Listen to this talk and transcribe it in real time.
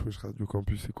wesh, Radio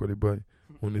Campus, c'est quoi les bails?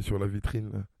 On est sur la vitrine,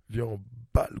 là. Viens, on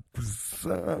bat le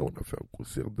cousin. On a fait un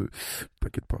concert de.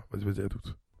 T'inquiète pas, vas-y, à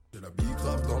toutes. J'ai la big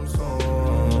grave dans le sang.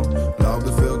 L'art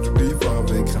de faire du bif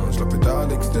avec rien, je la pète à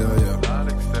l'extérieur.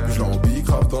 Puis je l'enrobe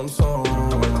grave dans le sang.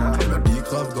 J'ai la big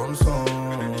grave dans le sang.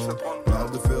 L'art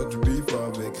de faire du bif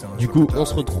avec rien. Du coup, on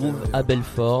se retrouve à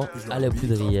Belfort, à la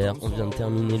Poudrière. On vient de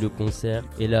terminer le concert.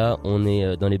 Et là, on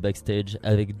est dans les backstage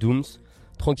avec Doums,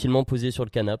 tranquillement posé sur le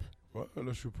canapé. Ouais,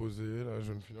 là je suis posé, là je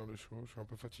viens de finir le show, je suis un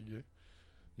peu fatigué.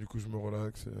 Du coup je me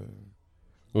relaxe.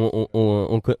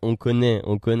 On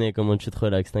connaît comment tu te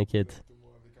relaxes, t'inquiète.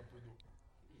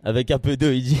 Avec un peu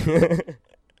d'eau, il dit.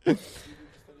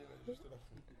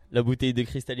 La bouteille de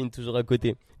cristalline toujours à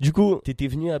côté. Du coup, t'étais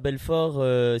venu à Belfort,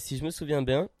 si je me souviens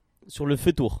bien, sur le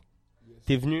feu tour.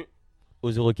 T'es venu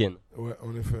aux Eurocaines. Ouais,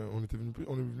 en effet, on est venu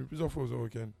plusieurs fois aux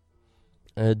Eurocaines.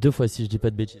 2 fois si je dis pas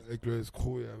de bêtises. Avec le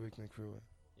escroc et avec Nekfeu, ouais.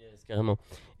 Yes, carrément.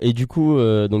 Et du coup,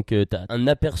 t'as un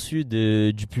aperçu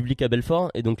du public à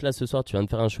Belfort. Et donc là, ce soir, tu viens de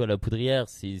faire un show à la Poudrière.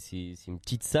 C'est une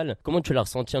petite salle. Comment tu l'as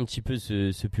ressenti un petit peu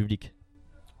ce public?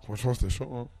 Franchement, c'était chaud.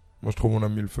 Hein. Moi, je trouve qu'on a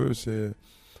mis le feu.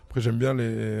 Après, j'aime bien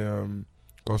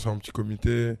quand c'est un petit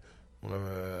comité.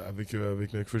 Avec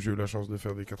Nekfeu, j'ai eu la chance de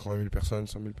faire des 80 000 personnes,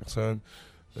 100 000 personnes.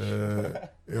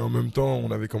 Et en même temps, on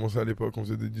avait commencé à l'époque, on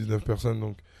faisait des 19 personnes.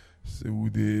 Donc,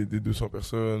 ou des 200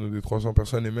 personnes, ou des 300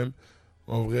 personnes. Et même,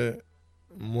 en vrai,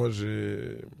 moi,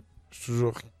 j'ai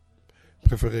toujours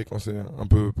préféré quand c'est un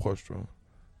peu proche, tu vois.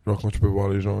 Genre quand tu peux voir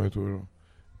les gens et tout. Genre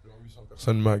 800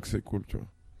 personnes max, c'est cool, tu vois.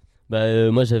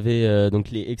 Moi j'avais donc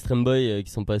les Extreme Boys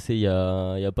qui sont passés il y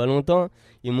a pas longtemps.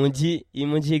 Ils m'ont dit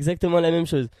exactement la même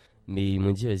chose. Mais ils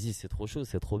m'ont dit vas-y, c'est trop chaud,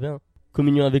 c'est trop bien.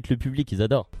 Communion avec le public, ils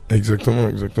adorent.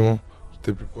 Exactement.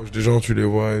 T'es plus proche des gens, tu les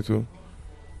vois et tout.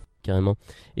 Carrément.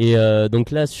 Et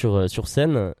donc là sur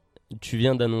scène, tu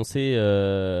viens d'annoncer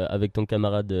avec ton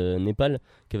camarade Népal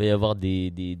qu'il va y avoir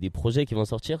des projets qui vont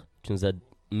sortir. Tu nous as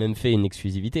même fait une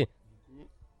exclusivité.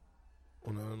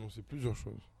 On a annoncé plusieurs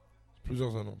choses,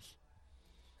 plusieurs annonces.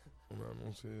 On a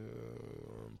annoncé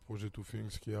un projet To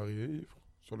Things qui arrive,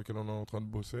 sur lequel on est en train de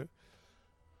bosser.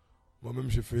 Moi-même,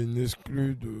 j'ai fait une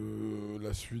exclue de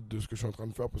la suite de ce que je suis en train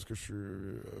de faire parce que je suis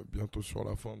bientôt sur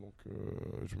la fin. Donc,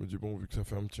 je me dis, bon, vu que ça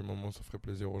fait un petit moment, ça ferait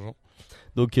plaisir aux gens.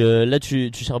 Donc là,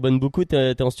 tu charbonnes beaucoup,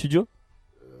 t'es en studio?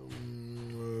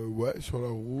 Ouais, sur la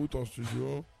route, en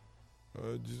studio.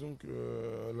 Disons que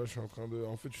là, je suis en train de.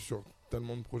 En fait, je suis sur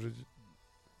tellement de projets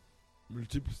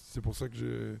multiples. C'est pour ça que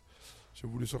j'ai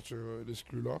voulu sortir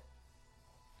l'exclu là.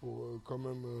 Pour quand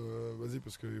même. Vas-y,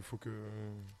 parce qu'il faut que.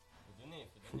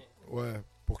 Ouais,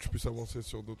 pour que je puisse avancer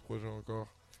sur d'autres projets encore.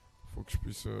 Faut que je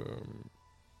puisse.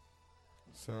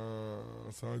 C'est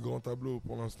un grand tableau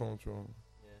pour l'instant, tu vois.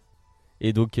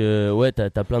 Et donc, ouais,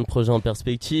 t'as plein de projets en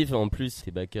perspective. En plus,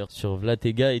 t'es backer sur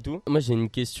Vlatega et tout. Moi, j'ai une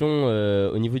question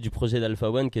au niveau du projet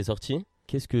d'Alpha One qui est sorti.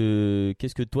 Qu'est-ce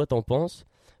que toi t'en penses?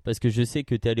 Parce que je sais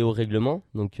que t'es allé au règlement.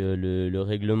 Donc, le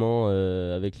règlement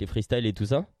avec les freestyles et tout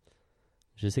ça.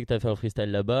 Je sais que t'as fait un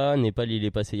freestyle là-bas. Népal, il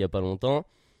est passé il y a pas longtemps.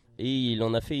 Et il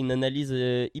en a fait une analyse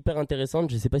hyper intéressante.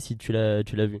 Je sais pas si tu l'as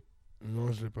vu.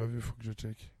 Non, je l'ai pas vu, faut que je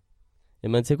check. Et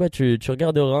ben, tu sais quoi, tu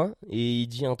regarderas. Et il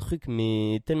dit un truc,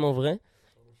 mais tellement vrai.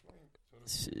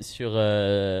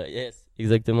 Yes,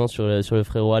 exactement, sur le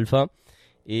frérot Alpha.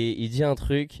 Et il dit un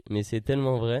truc, mais c'est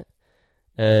tellement vrai.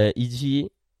 Il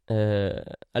dit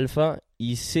Alpha,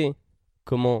 il sait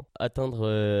comment atteindre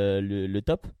le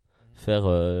top, faire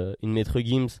une Maître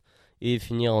Gims et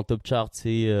finir en top charts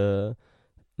et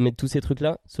mettre tous ces trucs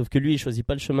là. Sauf que lui, il choisit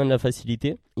pas le chemin de la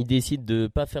facilité. Il décide de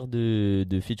pas faire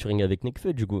de featuring avec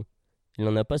Nekfeu, du coup. Il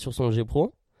en a pas sur son G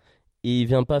Pro et il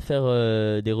vient pas faire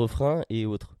des refrains et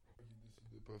autres. Il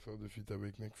décide de pas faire de feat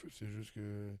avec Nekfeu, c'est juste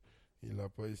que il n'a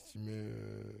pas estimé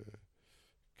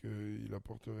qu'il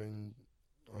apporterait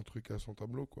un truc à son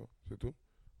tableau, quoi. C'est tout.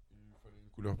 Il fallait une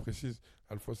couleur précise.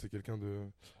 Alpha, c'est quelqu'un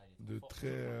de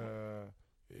très.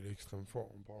 Il est extrêmement fort.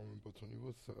 On parle même pas de son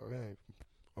niveau, ça sert à rien.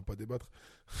 On va pas débattre.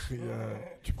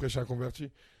 Tu prêches à un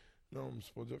converti. Non, mais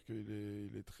c'est pour dire qu'il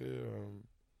est très,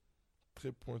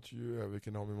 très pointilleux avec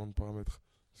énormément de paramètres.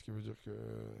 Ce qui veut dire que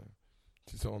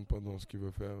si ça rentre pas dans ce qu'il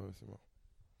veut faire, c'est mort.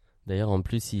 D'ailleurs, en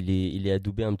plus, il est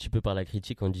adoubé un petit peu par la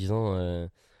critique en disant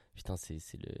putain, c'est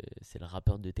le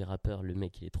rappeur de tes rappeurs, le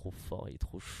mec il est trop fort, il est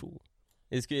trop chaud.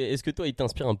 Est-ce que toi il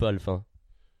t'inspire un peu, Alpha?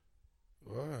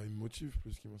 Ouais, il me motive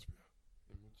plus qu'il m'inspire.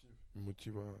 Il me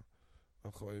motive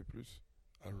à travailler plus.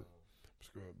 Parce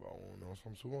que on est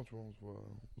ensemble souvent, tu vois,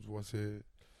 on se voit assez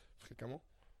fréquemment.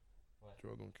 Ouais. Tu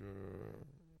vois, donc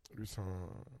lui c'est un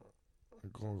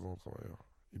grand travailleur.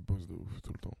 Il bosse de ouf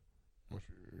tout le temps. Moi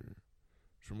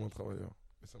je suis moins travailleur.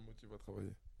 Mais ça me motive à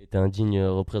travailler. Et t'es un digne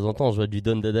représentant, je vois du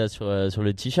Don Dada sur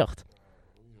le t-shirt.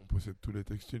 Oui, on possède tous les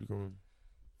textiles quand même.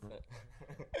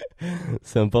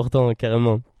 C'est important,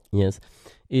 carrément. Yes.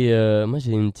 Et moi,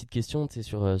 j'ai une petite question, tu sais,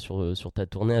 sur ta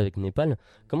tournée avec Népal.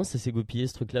 Comment ça s'est goupillé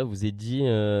ce truc-là? Vous avez dit,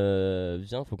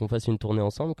 viens, faut qu'on fasse une tournée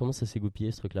ensemble. Comment ça s'est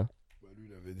goupillé ce truc-là? Bah, lui,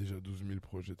 il avait déjà 12 000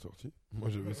 projets de sortie. Moi,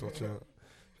 j'avais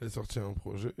sorti un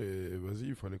projet et vas-y,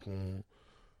 il fallait qu'on.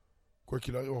 Quoi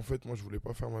qu'il arrive, en fait, moi, je voulais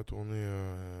pas faire ma tournée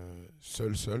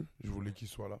seul. Je voulais qu'il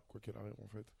soit là, quoi qu'il arrive, en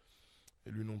fait.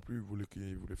 Et lui non plus,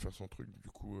 il voulait faire son truc. Du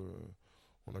coup,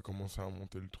 on a commencé à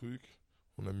monter le truc.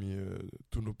 On a mis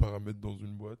tous nos paramètres dans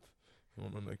une boîte. Et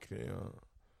on en a créé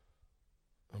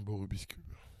un beau Rubik's Cube.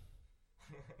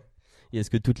 Et est-ce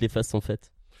que toutes les phases sont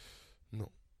faites? Non.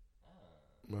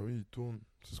 Bah oui, il tourne.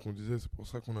 C'est ce qu'on disait, c'est pour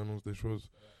ça qu'on annonce des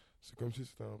choses. C'est comme si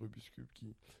c'était un Rubik's Cube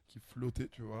qui flottait,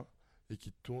 tu vois, et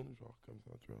qui tourne, genre comme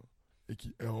ça, tu vois.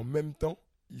 Et en même temps,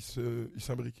 il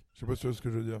s'imbrique. Je sais pas si tu vois ce que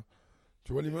je veux dire.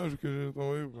 Tu vois l'image que j'ai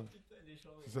envoyée ou pas?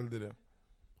 C'est ça le délire.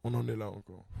 On en est là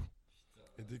encore.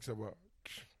 Et dès que ça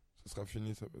sera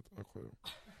fini, ça va être incroyable.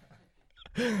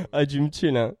 Ah, tu me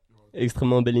tues là.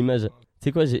 Extrêmement belle image. Tu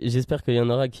sais quoi, j'espère qu'il y en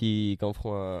aura qui en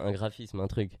feront un graphisme, un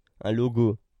truc, un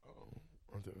logo.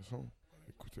 Intéressant.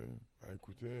 Écoutez,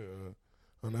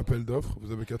 un appel d'offres.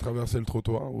 Vous avez qu'à traverser le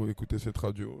trottoir ou écouter cette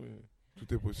radio. Et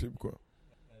tout est possible, quoi.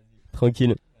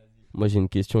 Tranquille. Moi, j'ai une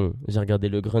question. J'ai regardé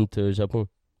le Grunt Japon.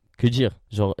 Que dire?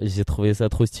 Genre, j'ai trouvé ça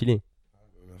trop stylé.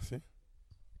 Merci.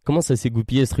 Comment ça s'est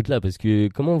goupillé ce truc-là? Parce que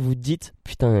comment vous dites,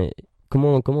 putain,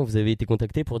 comment vous avez été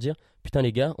contacté pour dire, putain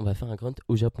les gars, on va faire un Grunt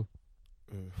au Japon?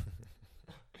 Euh,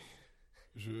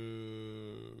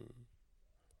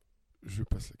 je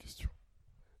passe la question.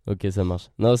 Ok, ça marche.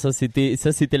 Non, ça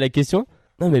c'était la question.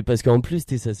 Non, mais parce qu'en plus,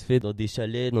 ça se fait dans des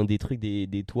chalets, dans des trucs,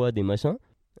 des toits, des machins.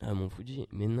 Ah, mon Fuji.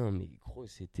 Mais non, mais gros,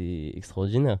 c'était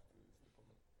extraordinaire.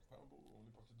 On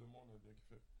est parti 2 mois, on a bien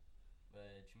kiffé. Bah,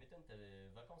 tu m'étonnes, t'avais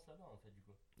vacances là-bas en fait, du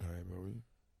coup. Ouais, bah oui.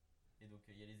 Et donc,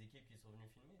 il y a les équipes qui sont venues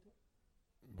filmer et tout?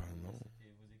 Bah non. C'était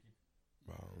vos équipes.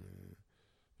 Bah,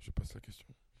 je passe la question.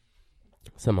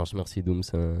 Ça marche, merci Dooms.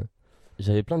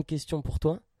 J'avais plein de questions pour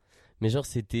toi, mais genre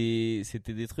c'était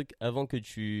des trucs avant que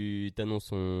tu t'annonces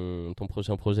ton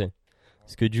prochain projet.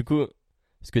 Parce que du coup,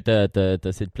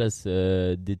 t'as cette place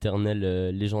d'éternel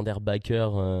légendaire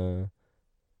backer.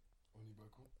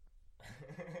 Onibaku.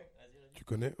 Tu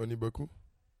connais Onibaku?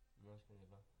 Non, je connais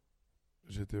pas.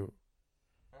 GTO.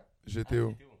 Hein? GTO.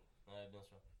 Ouais, bien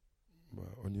sûr. Bah,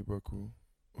 Onibaku,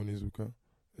 Onizuka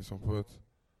et son pote.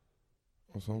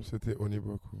 Ensemble, c'était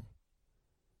Onibaku.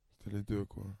 C'était les deux,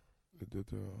 quoi. Les deux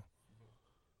dehors.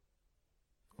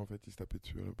 En fait, ils se tapaient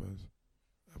dessus à la base.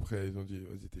 Après, ils ont dit,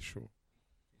 vas-y, t'es chaud.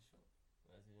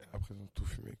 Après, ils ont tout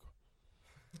fumé, quoi.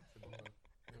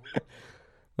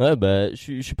 Ouais, bah,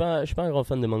 je suis pas un grand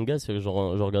fan de manga, c'est que je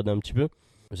regardais un petit peu.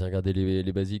 J'ai regardé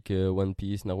les basiques One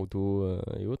Piece, Naruto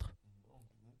et autres.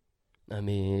 Ah,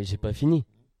 mais j'ai pas fini.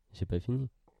 J'ai pas fini.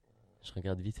 Je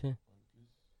regarde vite fait.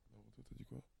 Naruto, t'as dit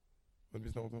quoi? One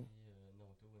Piece, Naruto?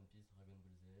 Naruto, One Piece, Dragon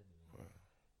Ball Z. Ouais.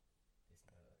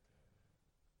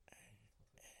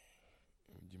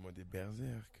 Dis-moi des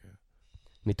berserk.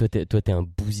 Mais toi, t'es un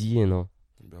bousillé, non?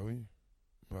 Bah oui.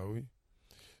 Bah oui.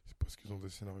 C'est parce qu'ils ont des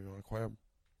scénarios incroyables.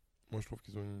 Moi, je trouve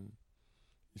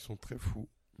ils sont très fous,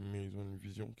 mais ils ont une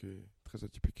vision qui est très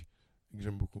atypique et que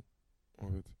j'aime beaucoup, en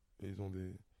fait. Et ils ont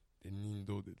des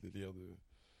nindo, des délires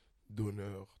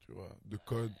d'honneur, tu vois, de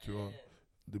code, tu vois,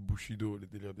 de bushido, les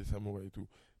délires des samouraïs et tout.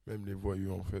 Même les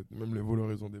voyous, en fait. Même les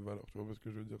voleurs, ils ont des valeurs. Tu vois ce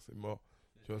que je veux dire? C'est mort.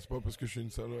 Tu vois, c'est pas parce que je suis une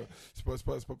salope. C'est pas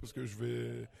parce que je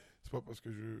vais. C'est pas parce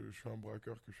que je suis un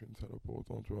braqueur que je suis une salope pour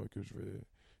autant, tu vois, que je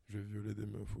vais violer des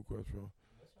meufs ou quoi, tu vois.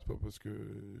 C'est pas parce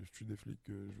que je tue des flics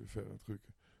que je vais faire un truc.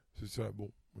 C'est ça,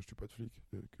 bon, moi je tue pas de flics,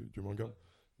 que Dieu m'en garde.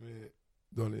 Mais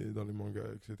dans les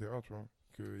mangas, etc., tu vois,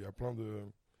 qu'il y a plein de.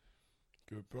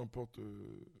 Que peu importe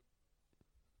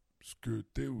ce que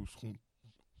t'es ou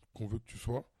qu'on veut que tu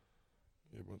sois,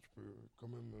 et ben tu peux quand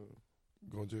même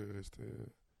grandir et rester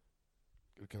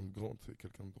quelqu'un de grand, c'est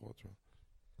quelqu'un de droit, tu vois.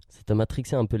 Ça t'a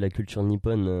matrixé un peu la culture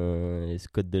nippone et ce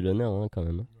code de l'honneur, hein, quand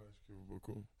même. Ouais, je kiffe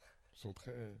beaucoup. Ils sont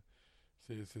très.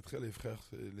 C'est très les frères,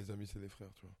 les amis, c'est les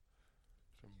frères, tu vois.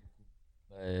 J'aime beaucoup.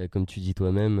 Ouais, comme tu dis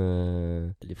toi-même,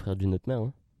 les frères d'une autre mère,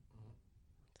 hein.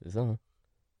 C'est ça, hein,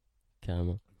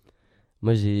 carrément.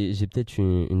 Moi, j'ai peut-être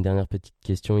une dernière petite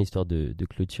question, histoire de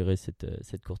clôturer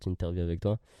cette courte interview avec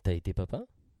toi. T'as été papa?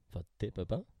 Enfin, t'es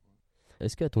papa?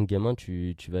 Est-ce qu'à ton gamin,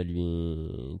 tu vas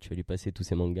lui passer tous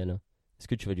ces mangas-là? Est-ce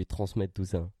que tu vas lui transmettre tout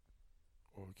ça?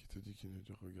 Oh, qui te dit qu'il ne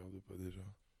te regarde pas déjà?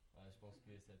 Ah, je pense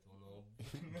que ça tourne en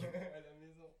boucle à la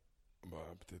maison.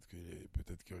 Bah, peut-être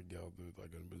qu'il regarde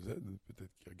Dragon Ball Z,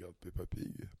 peut-être qu'il regarde Peppa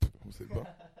Pig, on sait pas.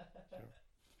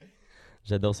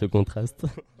 J'adore ce contraste.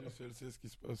 Dieu seul sait ce qui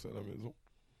se passe à la maison.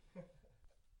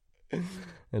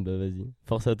 Eh ben vas-y,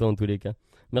 force à toi en tous les cas.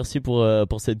 Merci pour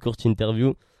cette courte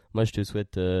interview. Moi je te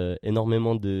souhaite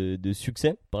énormément de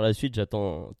succès. Par la suite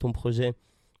j'attends ton projet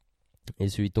et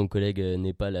celui de ton collègue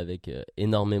Népal avec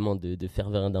énormément de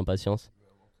ferveur et d'impatience. Il va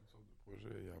y avoir toutes sortes de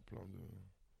projets, il y a plein de...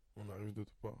 On arrive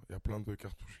d'autre part. Il y a plein de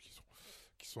cartouches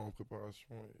qui sont en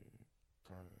préparation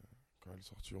et quand elles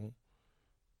sortiront,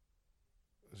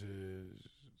 je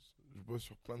bosse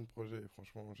sur plein de projets et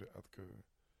franchement j'ai hâte que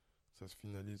ça se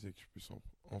finalise et que je puisse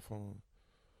enfin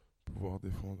pouvoir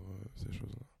défendre ces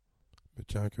choses-là. Me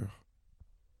tient à cœur.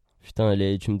 Putain,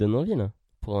 tu me donnes envie là.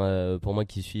 Pour moi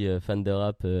qui suis fan de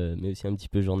rap, mais aussi un petit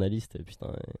peu journaliste,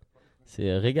 putain,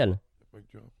 c'est régal. Il n'y a pas que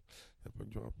du rap. Il a pas que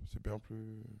du rap. C'est bien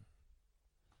plus...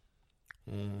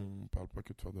 On parle pas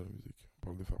que de faire de la musique. On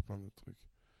parle de faire plein d'autres trucs.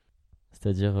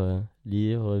 C'est-à-dire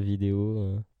livres,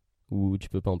 vidéos, ou tu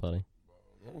peux pas en parler.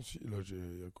 Non, si, là,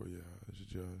 j'ai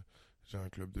un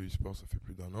club de e-sport, ça fait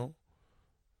plus d'1 an.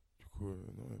 Du coup,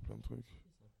 non, il y a plein de trucs.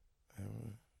 Et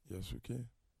ouais, Yasuke.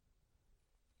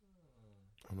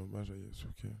 Un hommage à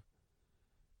Yasuke.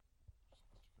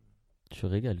 Tu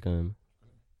régales quand même.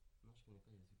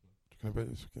 Tu connais pas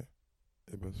Yasuke?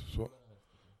 Eh ben, ce soir,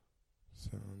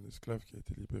 c'est un esclave qui a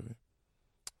été libéré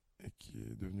et qui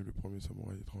est devenu le premier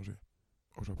samouraï étranger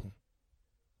au Japon.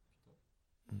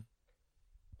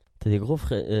 T'as des gros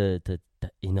t'as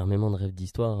énormément de rêves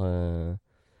d'histoire,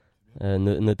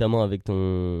 notamment avec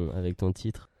ton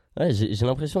titre. Ouais, j'ai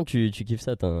l'impression que tu kiffes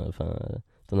ça.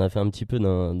 T'en as fait un petit peu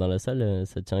dans la salle.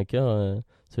 Ça te tient à cœur,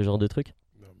 ce genre de truc?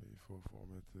 Non, mais il faut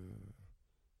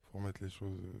remettre les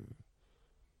choses.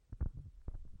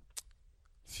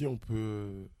 Si on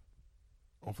peut.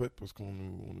 En fait, parce on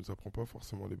nous apprend pas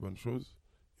forcément les bonnes choses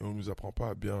et on nous apprend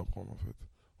pas à bien apprendre en fait.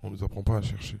 On nous apprend pas à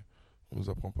chercher. On nous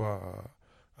apprend pas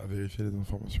à vérifier les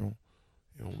informations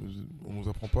et on nous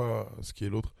apprend pas ce qui est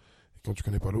l'autre. Et quand tu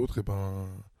connais pas l'autre, et ben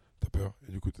t'as peur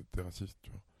et du coup t'es raciste.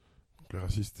 Tu vois. Donc les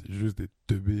racistes, c'est juste des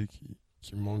teubés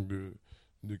qui manquent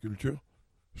de culture.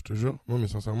 Je te jure. Non mais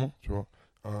sincèrement, tu vois,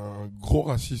 un gros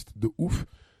raciste de ouf,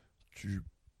 tu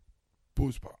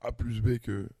poses par A plus B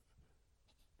que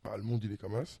bah, le monde il est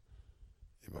comme as,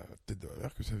 et bah peut-être de ma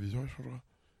mère que sa vision elle changera.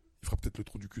 Il fera peut-être le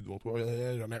trou du cul devant toi,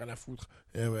 j'en ai rien à foutre,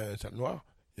 et ouais, c'est le noir.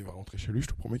 Il va rentrer chez lui, je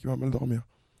te promets qu'il va mal dormir.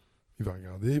 Il va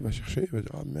regarder, il va chercher, il va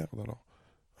dire ah merde alors.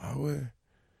 Ah ouais.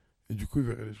 Et du coup il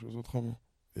verra les choses autrement.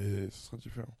 Et ce sera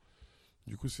différent.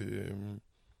 Du coup c'est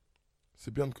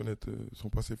bien de connaître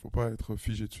son passé, faut pas être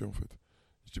figé dessus en fait.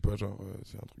 Je dis pas genre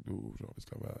c'est un truc de ouf, genre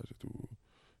l'esclavage et tout.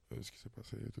 Ce qui s'est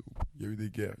passé et tout. Il y a eu des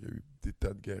guerres, il y a eu des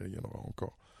tas de guerres et il y en aura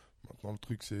encore. Maintenant, le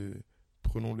truc, c'est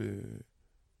prenons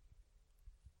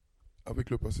avec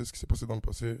le passé, ce qui s'est passé dans le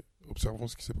passé, observons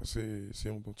ce qui s'est passé et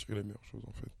essayons d'en tirer les meilleures choses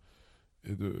en fait.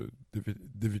 Et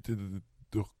d'éviter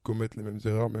de recommettre les mêmes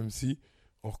erreurs, même si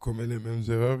on recommet les mêmes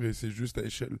erreurs et c'est juste à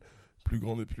échelle plus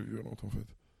grande et plus violente en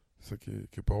fait. C'est ça qui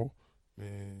est pas haut.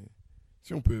 Mais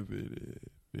si on peut élever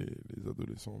les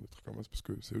adolescents, des trucs comme ça, parce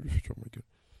que c'est eux le futur, Michael.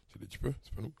 C'est des petits peu,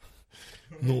 c'est pas nous.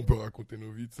 Nous, on peut raconter nos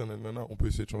vies, ça, nanana. On peut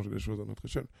essayer de changer les choses à notre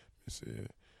échelle. Mais c'est.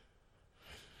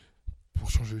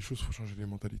 Pour changer les choses, il faut changer les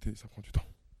mentalités. Ça prend du temps.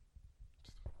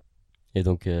 Et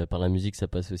donc, par la musique, ça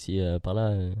passe aussi par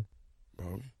là Bah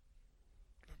oui.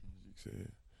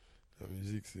 La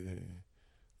musique, c'est.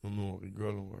 Nous, on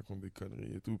rigole, on raconte des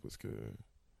conneries et tout, parce que.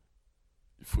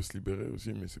 Il faut se libérer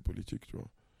aussi, mais c'est politique, tu vois.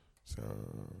 C'est un.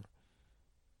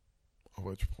 En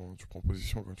vrai, tu prends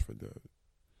position quand tu fais de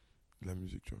la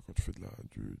musique, tu vois, quand tu fais du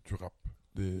rap,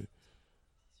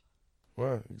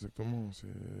 ouais, exactement,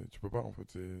 tu peux pas en fait,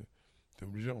 t'es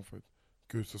obligé en fait,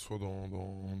 que ce soit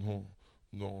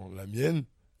dans la mienne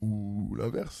ou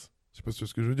l'inverse. Je sais pas si tu vois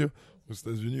ce que je veux dire. Aux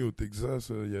États-Unis, au Texas,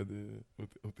 il y a des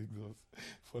au Texas.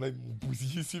 Voilà, ils m'ont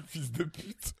bousillé ce fils de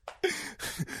pute.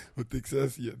 Au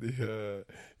Texas, il y a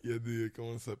des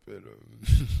comment ça s'appelle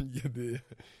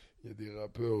il y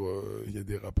a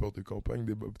des rappeurs de campagne,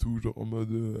 des babtous, genre en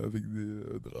mode avec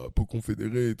des drapeaux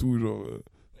confédérés et tout, genre.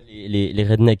 Les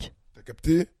rednecks. T'as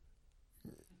capté?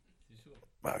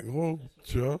 Bah gros,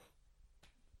 tu vois.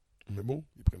 Mais bon,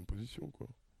 ils prennent position, quoi.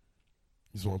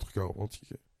 Ils ont un truc à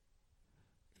revendiquer.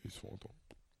 Et ils sont contents.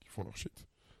 Ils font leur shit.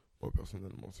 Moi,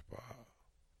 personnellement, c'est pas...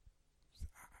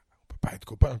 On peut pas être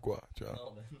copains, quoi, tu vois.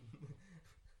 Non,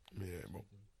 mais bon.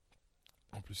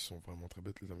 En plus, ils sont vraiment très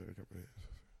bêtes, les Américains. Mais...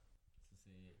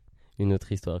 Une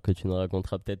autre histoire que tu nous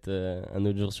raconteras peut-être un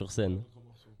autre jour sur scène.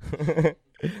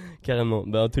 Carrément.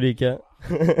 Bah, en tous les cas...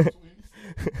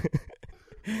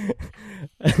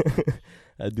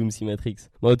 à Doom Matrix.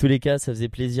 Bon, en tous les cas, ça faisait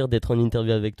plaisir d'être en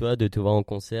interview avec toi, de te voir en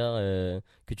concert,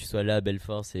 que tu sois là à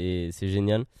Belfort, c'est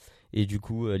génial. Et du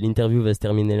coup, l'interview va se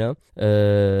terminer là.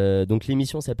 Donc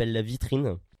l'émission s'appelle La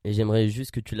Vitrine. Et j'aimerais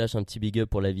juste que tu lâches un petit big up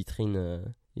pour La Vitrine,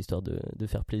 histoire de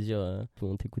faire plaisir à tout le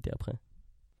monde t'écouter après.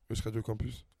 Wesh Radio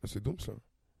Campus, là c'est DOUMS ça.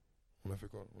 On a fait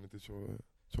quoi? On était sur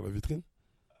La Vitrine.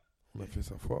 On a fait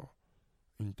sa foire.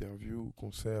 Interview,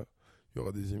 concert, il y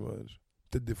aura des images.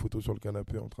 Peut-être des photos sur le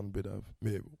canapé en train de bédave.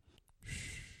 Mais bon.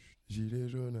 Chut, gilet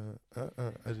jaune,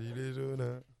 gilet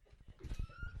jaune.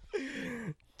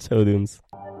 Ciao Dooms.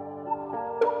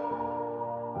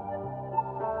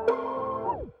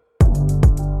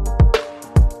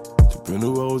 Tu peux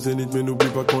nous voir au Zénith, mais n'oublie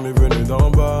pas qu'on est venu d'en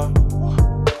bas.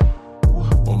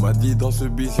 On m'a dit dans ce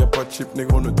bis, y'a pas de chip,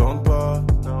 négro, ne tente pas.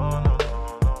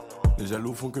 Les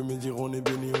jaloux font que me dire on est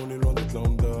béni, on est loin d'être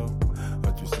lambda.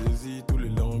 As-tu saisi tous les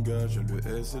langages, le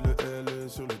S et le L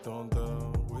sur les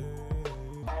tendards, oui.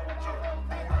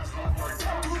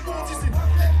 Tout le monde ici.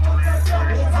 On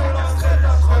veut la traite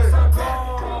à 35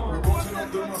 ans. Le continent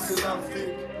demain c'est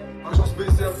l'Afrique. Agent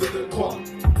spécial de 2-3.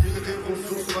 Une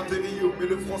révolution sur matériaux, mais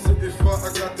le français n'est pas à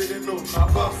gratter les noms. À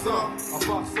part ça,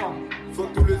 faut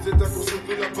que tous les états construisent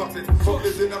de la partie. Faut que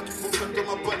les énergies qui fonctionnent comme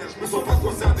un panel. Je me sens pas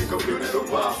concerné comme Lionel au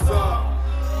Barça.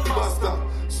 Basta,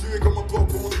 suer comme un porc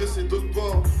pour montrer ses deux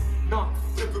bords. Non,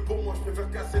 c'est peu pour moi, je préfère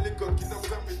casser les codes qui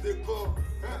t'enferment mes déports.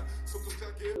 Sont tous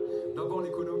claqués. D'abord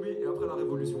l'économie et après la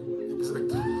révolution.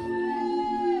 Exact.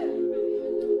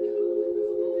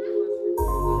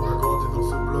 On a grandi dans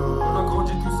ce bloc. On a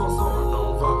grandi tous ensemble. Maintenant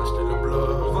on va racheter le bloc.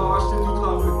 On va racheter toute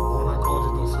la rue. On a grandi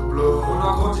dans ce bloc. On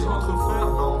a grandi entre frères.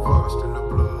 Maintenant on va racheter le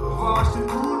bloc. On va racheter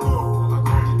tout le monde. On a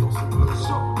grandi dans ce bloc.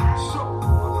 Chaud, chaud.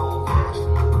 Maintenant on va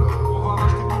racheter le bloc. On va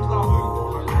racheter toute la rue.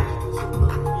 On a grandi dans ce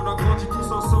bloc. On a grandi tous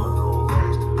ensemble. On va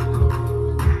racheter le bloc.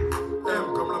 M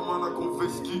comme la main à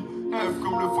Konfeski. F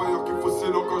comme le fire qui faut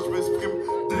scellant quand je m'exprime.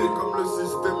 D comme le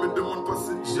système me demande pas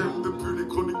si j'aime. Depuis les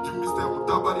chroniques du mystère, on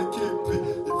tabac l'équipe.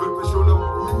 Ils veulent pécho là,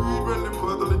 oui, ils veulent les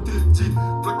bras dans les tétis.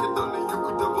 Plaqué dans les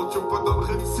yeux d'aventure, pas dans le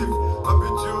récif.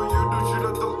 Habitué au lieu de jus,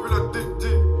 la tempe la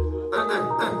tétée.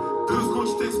 2 secondes,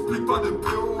 je t'explique pas de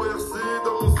PORC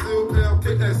dans mon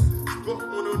CORPS. Je porte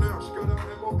mon honneur, je connais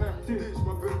MORT. Je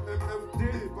m'appelle MFD,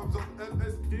 pas besoin de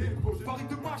LSD. Paris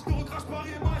de match, te recrache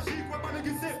Paris est magique, ouais, ma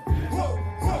négocié.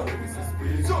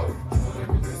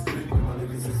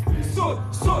 Saute,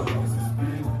 saute, saute.